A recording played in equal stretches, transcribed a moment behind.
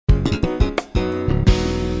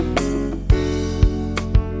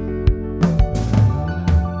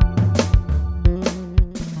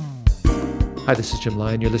Hi, this is Jim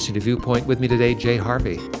Lyon. You're listening to Viewpoint. With me today, Jay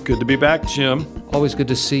Harvey. Good to be back, Jim. Always good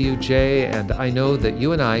to see you, Jay. And I know that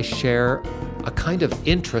you and I share a kind of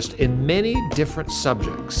interest in many different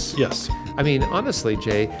subjects. Yes. I mean, honestly,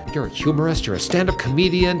 Jay, you're a humorist, you're a stand-up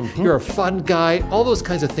comedian, you're a fun guy, all those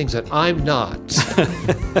kinds of things that I'm not.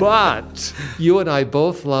 But you and I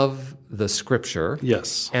both love the scripture.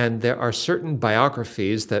 Yes. And there are certain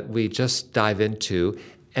biographies that we just dive into,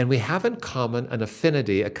 and we have in common an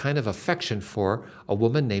affinity, a kind of affection for a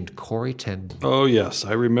woman named Corrie ten Boom. Oh, yes.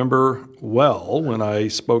 I remember well when I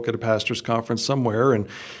spoke at a pastor's conference somewhere, and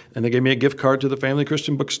they gave me a gift card to the Family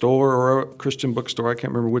Christian Bookstore or a Christian bookstore. I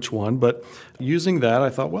can't remember which one. But using that, I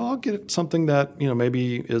thought, well, I'll get something that,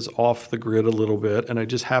 maybe is off the grid a little bit. And I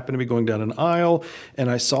just happened to be going down an aisle, and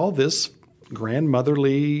I saw this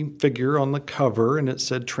grandmotherly figure on the cover, and it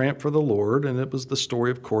said Tramp for the Lord, and it was the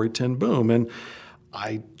story of Corrie ten Boom. And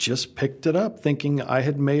I just picked it up thinking I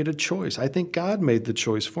had made a choice. I think God made the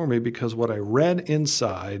choice for me because what I read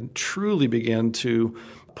inside truly began to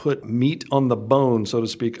put meat on the bone, so to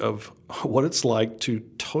speak, of what it's like to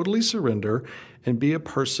totally surrender and be a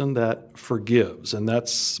person that forgives. And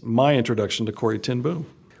that's my introduction to Corrie ten Boom.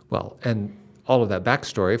 Well, and all of that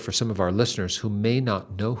backstory for some of our listeners who may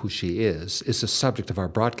not know who she is the subject of our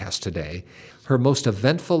broadcast today. Her most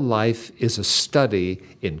eventful life is a study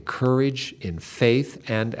in courage, in faith,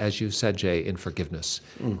 and, as you said, Jay, in forgiveness.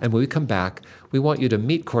 And when we come back, we want you to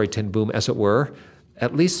meet Corrie ten Boom, as it were,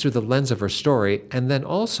 at least through the lens of her story, and then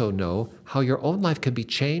also know how your own life can be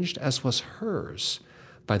changed, as was hers,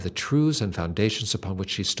 by the truths and foundations upon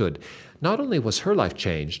which she stood. Not only was her life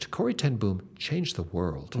changed, Corrie ten Boom changed the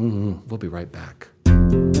world. We'll be right back.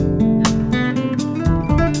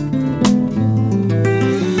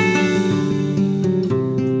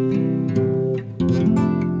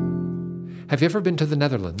 Have you ever been to the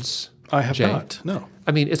Netherlands? I have Jay? not, no.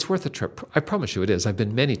 I mean, it's worth a trip. I promise you it is. I've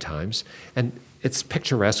been many times, and it's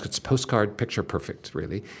picturesque. It's postcard picture perfect,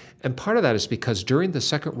 really. And part of that is because during the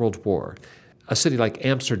Second World War, a city like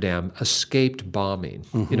Amsterdam escaped bombing.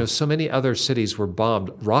 So many other cities were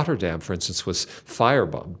bombed. Rotterdam, for instance, was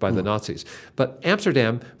firebombed by the Nazis. But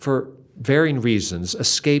Amsterdam, for varying reasons,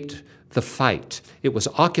 escaped the fight. It was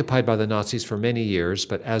occupied by the Nazis for many years,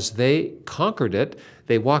 but as they conquered it,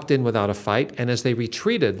 they walked in without a fight, and as they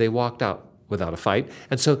retreated, they walked out without a fight.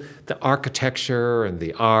 And so the architecture and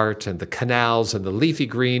the art and the canals and the leafy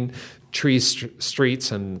green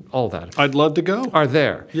streets and all that I'd love to go. are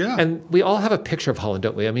there. Yeah. And we all have a picture of Holland,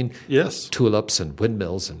 don't we? I mean, Yes. tulips and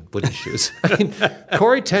windmills and wooden shoes. I mean,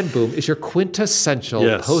 Corrie ten Boom is your quintessential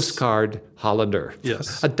Yes. postcard Hollander.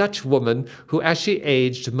 Yes. A Dutch woman who, as she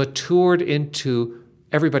aged, matured into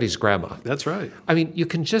everybody's grandma. That's right. I mean, you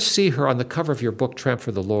can just see her on the cover of your book, Tramp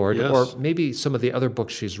for the Lord, Yes. or maybe some of the other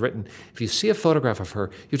books she's written. If you see a photograph of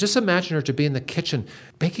her, you just imagine her to be in the kitchen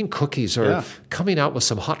baking cookies or coming out with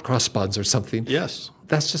some hot cross buns or something. Yes.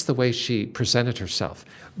 That's just the way she presented herself.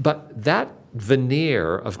 But that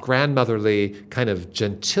veneer of grandmotherly kind of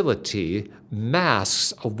gentility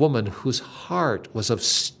masks a woman whose heart was of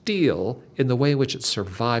steel in the way in which it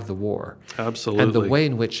survived the war. Absolutely. And the way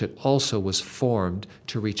in which it also was formed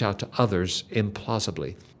to reach out to others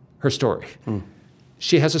implausibly. Her story.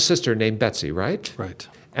 She has a sister named Betsy, right? Right.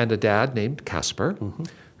 And a dad named Casper.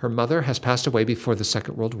 Her mother has passed away before the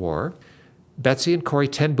Second World War. Betsy and Corrie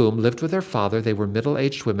ten Boom lived with their father. They were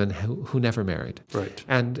middle-aged women who never married. Right.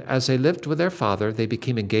 And as they lived with their father, they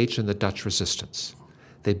became engaged in the Dutch resistance.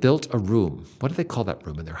 They built a room. What do they call that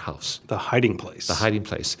room in their house? The hiding place. The hiding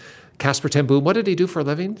place. Casper ten Boom, what did he do for a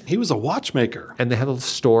living? He was a watchmaker. And they had a little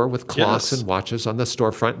store with clocks Yes. and watches on the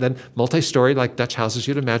storefront. Then multi-story, like Dutch houses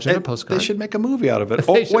you'd imagine in a postcard. They should make a movie out of it.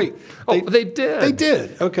 They should- they did. They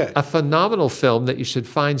did. Okay. A phenomenal film that you should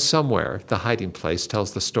find somewhere. The Hiding Place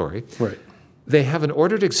tells the story. Right. They have an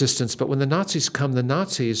ordered existence, but when the Nazis come, the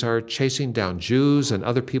Nazis are chasing down Jews and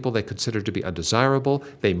other people they consider to be undesirable.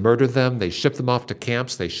 They murder them. They ship them off to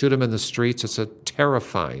camps. They shoot them in the streets. It's a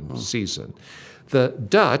terrifying season. The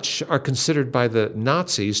Dutch are considered by the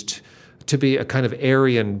Nazis to be a kind of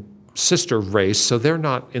Aryan sister race, so they're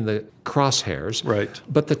not in the crosshairs. Right.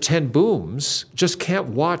 But the ten Booms just can't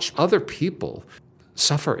watch other people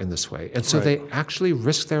suffer in this way. And so Right. they actually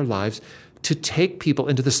risk their lives to take people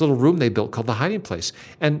into this little room they built called the Hiding Place.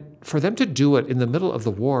 And for them to do it in the middle of the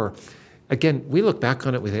war, again, we look back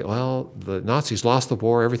on it, we think, well, the Nazis lost the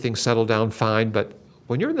war, everything settled down fine. But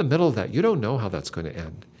when you're in the middle of that, you don't know how that's going to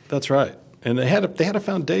end. That's right. And they had a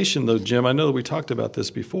foundation, though, Jim. I know that we talked about this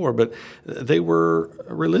before, but they were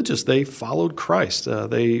religious. They followed Christ.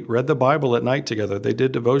 They read the Bible at night together. They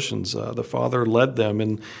did devotions. The Father led them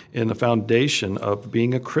in the foundation of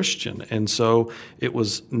being a Christian. And so it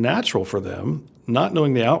was natural for them, not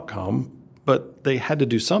knowing the outcome, but they had to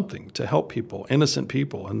do something to help people, innocent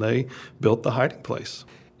people, and they built the hiding place.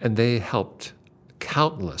 And they helped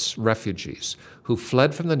countless refugees who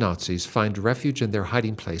fled from the Nazis find refuge in their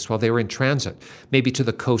hiding place while they were in transit, maybe to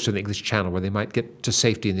the coast of the English Channel where they might get to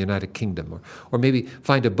safety in the United Kingdom, or maybe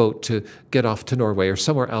find a boat to get off to Norway or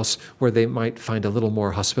somewhere else where they might find a little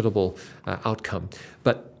more hospitable outcome.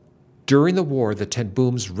 But during the war, the Ten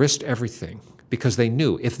Booms risked everything because they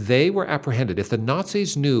knew if they were apprehended, if the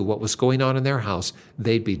Nazis knew what was going on in their house,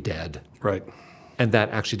 they'd be dead. Right. And that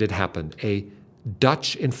actually did happen. A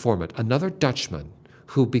Dutch informant, another Dutchman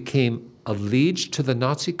who became alleged to the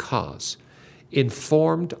Nazi cause,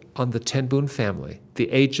 informed on the Ten Boom family, the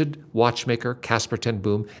aged watchmaker Caspar Ten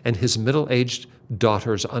Boom and his middle-aged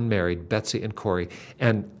daughters, unmarried, Betsy and Corrie.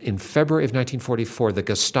 And in February of 1944, the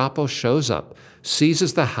Gestapo shows up,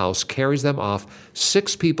 seizes the house, carries them off.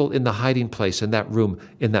 6 people in the hiding place in that room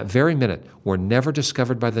in that very minute were never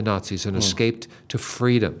discovered by the Nazis and escaped to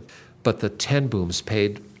freedom. But the Ten Booms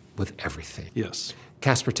paid with everything. Yes.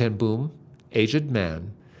 Caspar Ten Boom, aged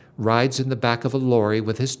man, rides in the back of a lorry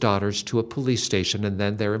with his daughters to a police station, and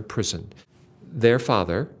then they're imprisoned. Their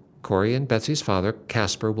father, Corrie and Betsy's father,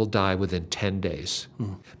 Caspar, will die within 10 days.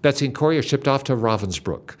 Betsy and Corrie are shipped off to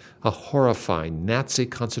Ravensbrück, a horrifying Nazi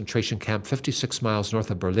concentration camp 56 miles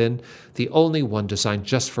north of Berlin, the only one designed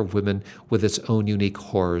just for women with its own unique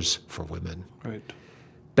horrors for women. Right.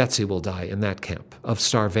 Betsy will die in that camp of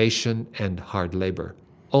starvation and hard labor.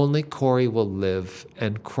 Only Corrie will live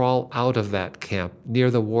and crawl out of that camp near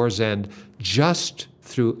the war's end just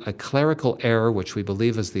through a clerical error, which we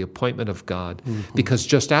believe is the appointment of God, because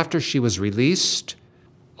just after she was released,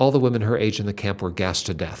 all the women her age in the camp were gassed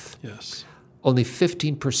to death. Yes. Only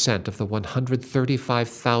 15% of the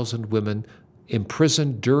 135,000 women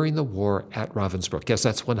imprisoned during the war at Ravensbrück. Yes,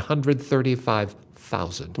 that's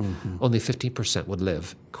 135,000. Only 15% would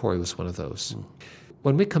live. Corrie was one of those.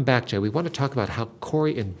 When we come back, Jay, we want to talk about how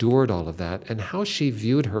Corrie endured all of that and how she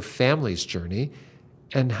viewed her family's journey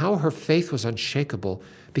and how her faith was unshakable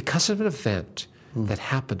because of an event that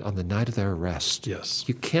happened on the night of their arrest. Yes.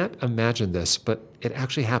 You can't imagine this, but it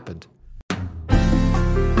actually happened.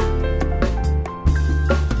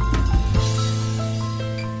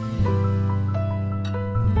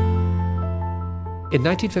 In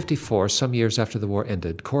 1954, some years after the war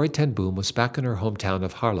ended, Corrie Ten Boom was back in her hometown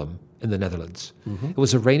of Haarlem in the Netherlands. It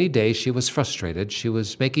was a rainy day. She was frustrated. She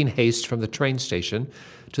was making haste from the train station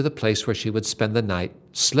to the place where she would spend the night,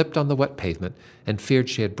 slipped on the wet pavement, and feared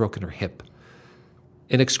she had broken her hip.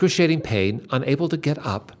 In excruciating pain, unable to get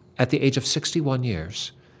up, at the age of 61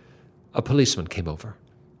 years, a policeman came over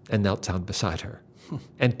and knelt down beside her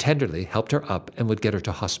and tenderly helped her up and would get her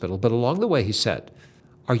to hospital. But along the way, he said,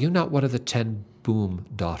 "Are you not one of the Ten Boom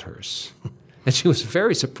daughters?" And she was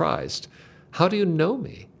very surprised. "How do you know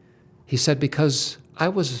me?" He said, "Because I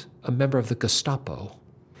was a member of the Gestapo."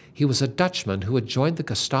 He was a Dutchman who had joined the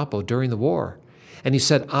Gestapo during the war. And he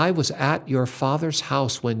said, "I was at your father's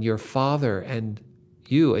house when your father and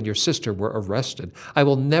you and your sister were arrested. I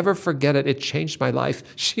will never forget it. It changed my life."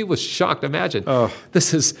 She was shocked. Imagine.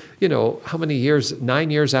 This is, how many years? 9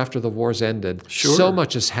 years after the war's ended. Sure. So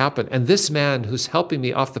much has happened. And this man who's helping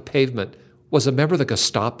me off the pavement was a member of the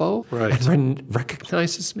Gestapo and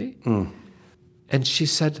recognizes me. And she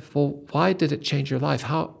said, "Well, why did it change your life?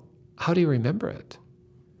 How do you remember it?"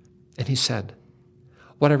 And he said,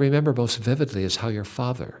 "What I remember most vividly is how your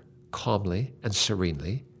father, calmly and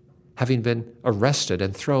serenely, having been arrested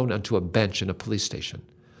and thrown onto a bench in a police station,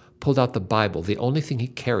 pulled out the Bible, the only thing he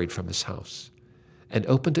carried from his house, and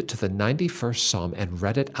opened it to the 91st Psalm and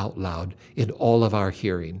read it out loud in all of our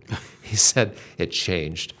hearing." He said, "It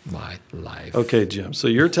changed my life." Okay, Jim. So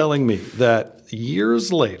you're telling me that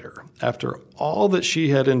years later, after all that she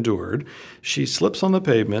had endured, she slips on the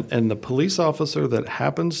pavement, and the police officer that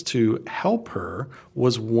happens to help her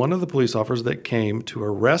was one of the police officers that came to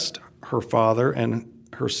arrest her father and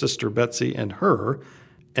her sister Betsy and her,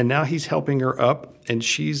 and now he's helping her up, and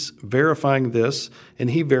she's verifying this,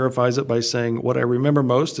 and he verifies it by saying, "What I remember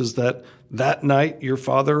most is that night your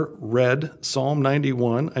father read Psalm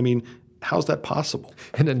 91. I mean, how's that possible?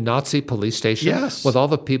 In a Nazi police station? Yes. With all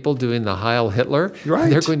the people doing the Heil Hitler?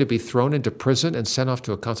 Right. They're going to be thrown into prison and sent off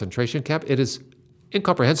to a concentration camp? It is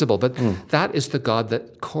incomprehensible, but that is the God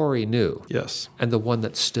that Corrie knew. Yes. And the one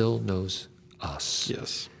that still knows us.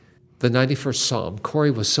 Yes. the 91st Psalm.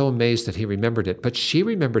 Corey was so amazed that he remembered it, but she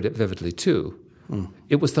remembered it vividly too.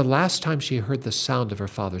 It was the last time she heard the sound of her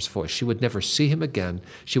father's voice. She would never see him again.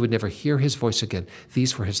 She would never hear his voice again.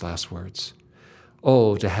 These were his last words.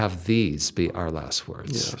 Oh, to have these be our last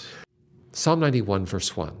words. Yes. Psalm 91,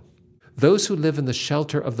 verse 1. Those who live in the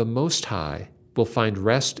shelter of the Most High will find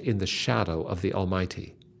rest in the shadow of the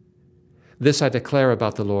Almighty. This I declare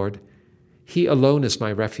about the Lord. He alone is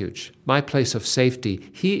my refuge, my place of safety.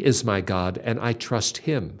 He is my God, and I trust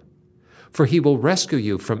him. For he will rescue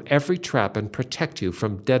you from every trap and protect you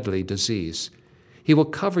from deadly disease. He will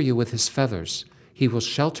cover you with his feathers. He will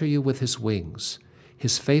shelter you with his wings.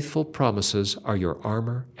 His faithful promises are your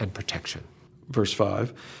armor and protection. Verse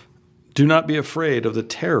 5, do not be afraid of the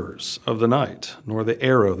terrors of the night, nor the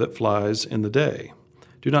arrow that flies in the day.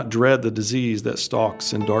 Do not dread the disease that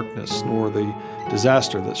stalks in darkness, nor the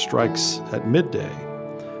disaster that strikes at midday.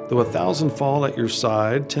 Though 1,000 fall at your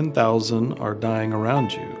side, 10,000 are dying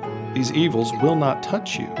around you. These evils will not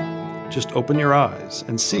touch you. Just open your eyes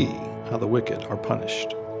and see how the wicked are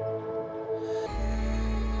punished.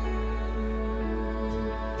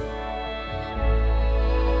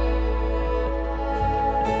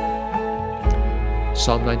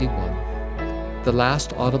 Psalm 91, the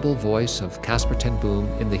last audible voice of Casper ten Boom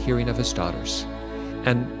in the hearing of his daughters.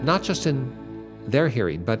 And not just in their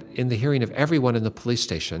hearing, but in the hearing of everyone in the police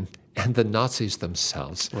station and the Nazis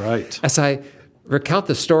themselves. Right. As I recount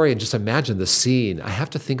the story and just imagine the scene, I have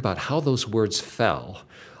to think about how those words fell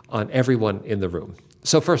on everyone in the room.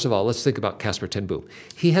 So first of all, let's think about Casper ten Boom.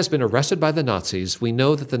 He has been arrested by the Nazis. We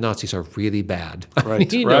know that the Nazis are really bad.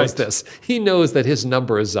 Right, He knows this. He knows that his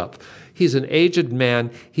number is up. He's an aged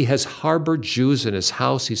man. He has harbored Jews in his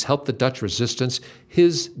house. He's helped the Dutch resistance.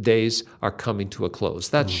 His days are coming to a close.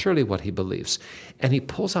 That's surely what he believes. And he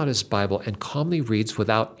pulls out his Bible and calmly reads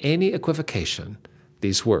without any equivocation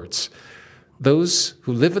these words. Those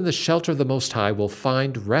who live in the shelter of the Most High will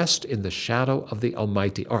find rest in the shadow of the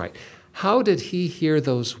Almighty. All right. How did he hear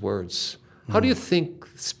those words? How do you think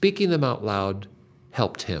speaking them out loud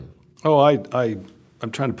helped him? Oh,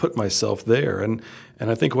 I'm trying to put myself there. And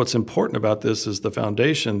I think what's important about this is the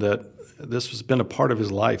foundation that this has been a part of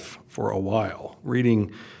his life for a while,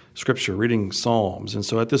 reading Scripture, reading Psalms. And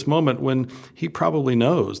so at this moment when he probably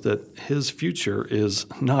knows that his future is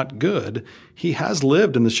not good, he has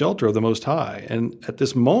lived in the shelter of the Most High. And at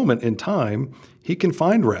this moment in time, he can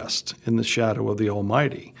find rest in the shadow of the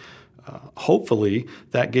Almighty. Hopefully,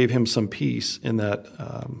 that gave him some peace in that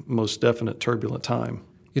most definite turbulent time.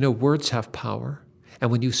 You know, words have power.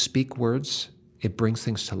 And when you speak words, it brings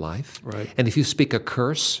things to life. Right. And if you speak a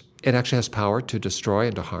curse, it actually has power to destroy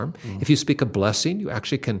and to harm. If you speak a blessing, you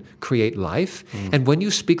actually can create life. And when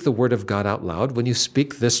you speak the word of God out loud, when you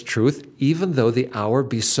speak this truth, even though the hour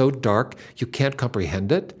be so dark you can't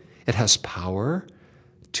comprehend it, it has power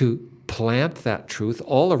to plant that truth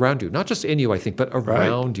all around you, not just in you, I think, but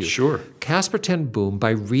around you. Sure. Casper ten Boom, by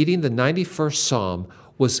reading the 91st Psalm,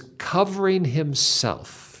 was covering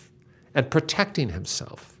himself and protecting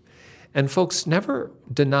himself. And folks, never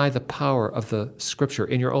deny the power of the Scripture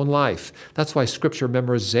in your own life. That's why Scripture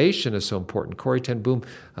memorization is so important. Corey ten Boom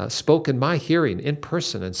spoke in my hearing in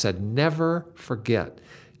person and said, never forget.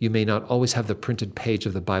 You may not always have the printed page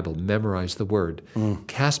of the Bible. Memorize the Word.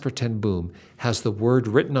 Casper ten Boom has the Word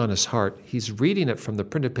written on his heart. He's reading it from the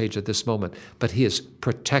printed page at this moment, but he is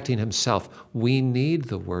protecting himself. We need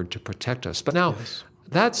the Word to protect us. But now,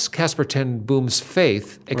 that's Casper ten Boom's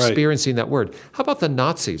faith experiencing that Word. How about the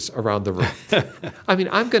Nazis around the room? I mean,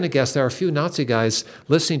 I'm going to guess there are a few Nazi guys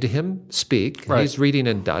listening to him speak. Right. He's reading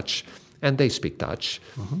in Dutch, and they speak Dutch.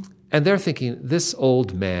 And they're thinking, this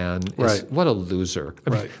old man is what a loser. I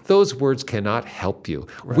mean, those words cannot help you.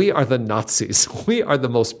 We are the Nazis. We are the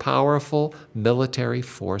most powerful military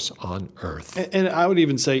force on earth. And I would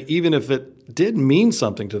even say, even if it did mean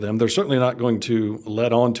something to them, they're certainly not going to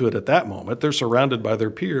let on to it at that moment. They're surrounded by their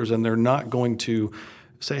peers, and they're not going to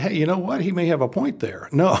say, hey, you know what? He may have a point there.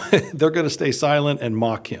 No, they're going to stay silent and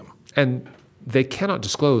mock him. And they cannot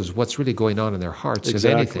disclose what's really going on in their hearts, if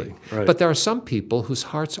Exactly. anything. Right. But there are some people whose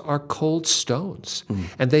hearts are cold stones,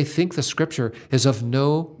 and they think the Scripture is of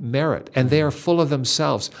no merit, and they are full of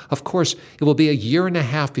themselves. Of course, it will be a year and a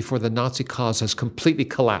half before the Nazi cause has completely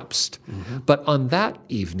collapsed. But on that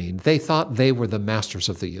evening, they thought they were the masters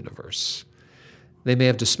of the universe. They may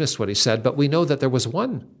have dismissed what he said, but we know that there was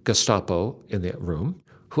one Gestapo in the room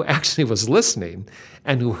who actually was listening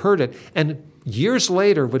and who heard it, and years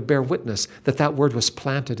later would bear witness that that word was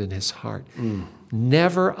planted in his heart.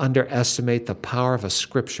 Never underestimate the power of a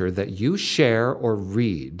Scripture that you share or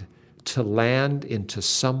read to land into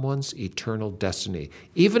someone's eternal destiny.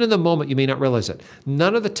 Even in the moment, you may not realize it.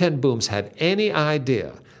 None of the 10 booms had any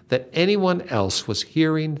idea that anyone else was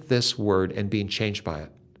hearing this word and being changed by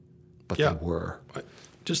it. But they were.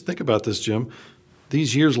 Just think about this, Jim.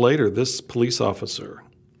 These years later, this police officer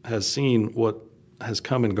has seen what has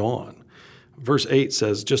come and gone. Verse 8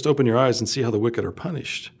 says, just open your eyes and see how the wicked are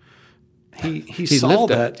punished. He saw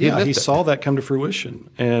that. He saw that come to fruition.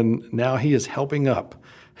 And now he is helping up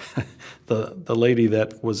the lady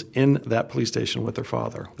that was in that police station with her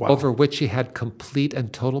father. Wow. Over which he had complete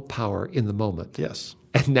and total power in the moment. Yes.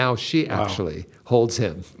 And now she actually holds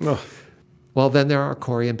him. Ugh. Well, then there are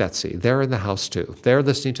Corey and Betsy. They're in the house too. They're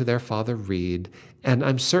listening to their father read. And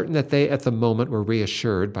I'm certain that they at the moment were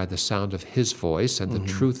reassured by the sound of his voice and the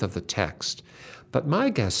truth of the text. But my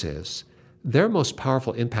guess is their most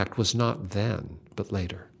powerful impact was not then, but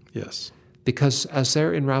later. Yes. Because as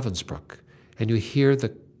they're in Ravensbrück and you hear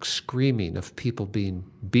the screaming of people being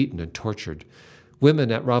beaten and tortured,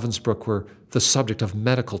 women at Ravensbrück were the subject of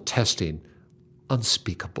medical testing,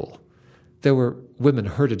 unspeakable. There were women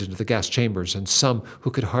herded into the gas chambers and some who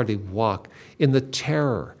could hardly walk in the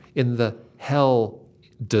terror, in the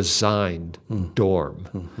hell-designed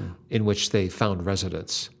dorm in which they found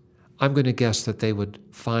residence. I'm going to guess that they would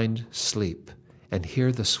find sleep and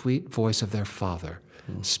hear the sweet voice of their father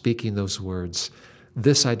speaking those words.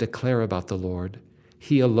 This I declare about the Lord.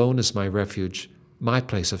 He alone is my refuge, my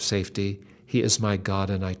place of safety. He is my God,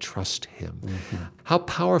 and I trust him. How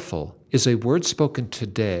powerful is a word spoken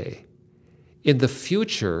today in the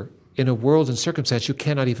future, in a world and circumstance you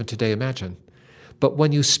cannot even today imagine. But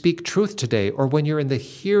when you speak truth today, or when you're in the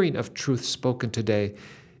hearing of truth spoken today,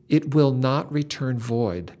 it will not return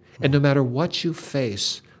void. And no matter what you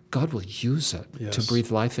face, God will use it to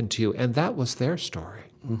breathe life into you. And that was their story.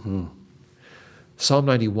 Psalm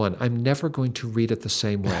 91, I'm never going to read it the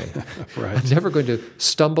same way. Right. I'm never going to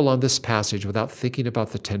stumble on this passage without thinking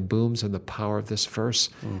about the 10 booms and the power of this verse.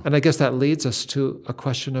 And I guess that leads us to a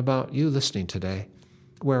question about you listening today.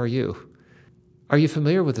 Where are you? Are you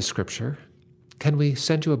familiar with the Scripture? Can we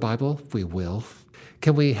send you a Bible? We will.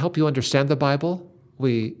 Can we help you understand the Bible?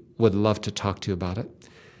 We would love to talk to you about it.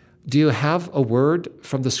 Do you have a word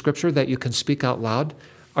from the Scripture that you can speak out loud?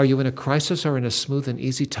 Are you in a crisis or in a smooth and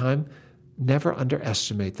easy time? Never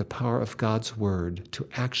underestimate the power of God's Word to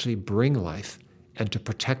actually bring life and to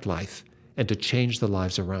protect life and to change the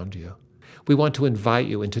lives around you. We want to invite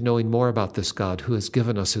you into knowing more about this God who has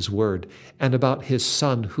given us His Word and about His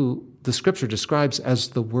Son who the Scripture describes as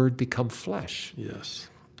the Word become flesh. Yes.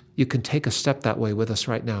 You can take a step that way with us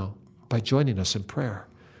right now by joining us in prayer.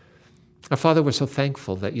 Our Father, we're so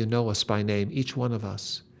thankful that you know us by name, each one of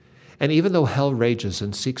us. And even though hell rages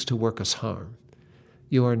and seeks to work us harm,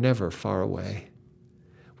 you are never far away.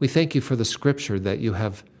 We thank you for the Scripture that you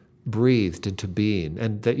have breathed into being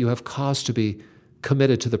and that you have caused to be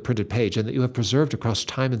committed to the printed page and that you have preserved across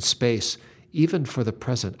time and space, even for the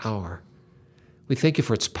present hour. We thank you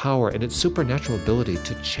for its power and its supernatural ability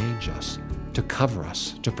to change us, to cover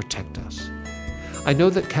us, to protect us. I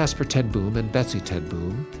know that Casper ten Boom and Betsy ten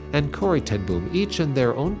Boom and Corey ten Boom, each in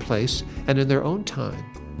their own place and in their own time,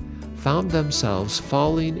 found themselves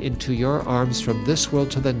falling into your arms from this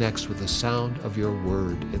world to the next with the sound of your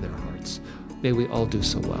word in their hearts. May we all do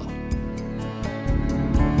so well.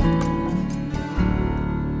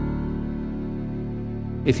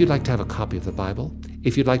 If you'd like to have a copy of the Bible,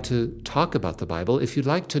 if you'd like to talk about the Bible, if you'd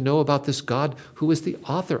like to know about this God who is the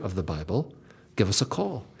author of the Bible, give us a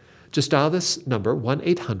call. Just dial this number,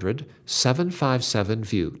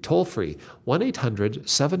 1-800-757-VIEW, toll free,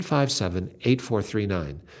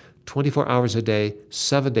 1-800-757-8439. 24 hours a day,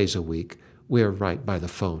 7 days a week. We're right by the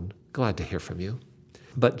phone. Glad to hear from you.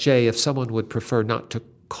 But Jay, if someone would prefer not to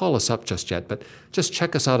call us up just yet, but just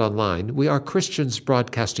check us out online. We are Christians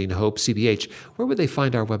Broadcasting Hope, CBH. Where would they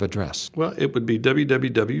find our web address? Well, it would be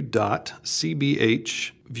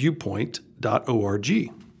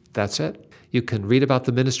www.cbhviewpoint.org. That's it. You can read about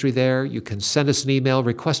the ministry there. You can send us an email,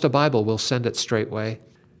 request a Bible. We'll send it straightway.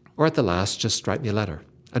 Or at the last, just write me a letter.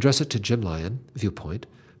 Address it to Jim Lyon, Viewpoint,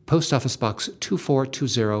 Post Office Box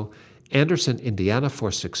 2420, Anderson, Indiana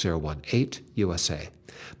 46018, USA.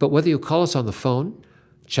 But whether you call us on the phone,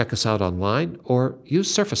 check us out online, or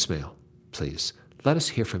use Surface Mail, please let us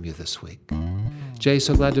hear from you this week. Jay,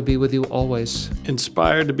 so glad to be with you always.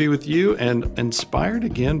 Inspired to be with you and inspired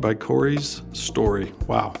again by Corey's story.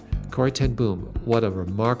 Wow. Corey ten Boom, what a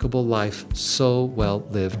remarkable life, so well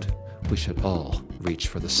lived. We should all reach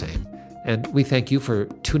for the same. And we thank you for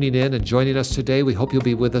tuning in and joining us today. We hope you'll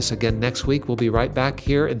be with us again next week. We'll be right back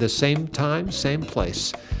here at the same time, same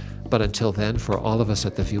place. But until then, for all of us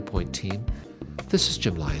at the Viewpoint team, this is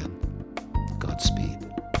Jim Lyon. Godspeed.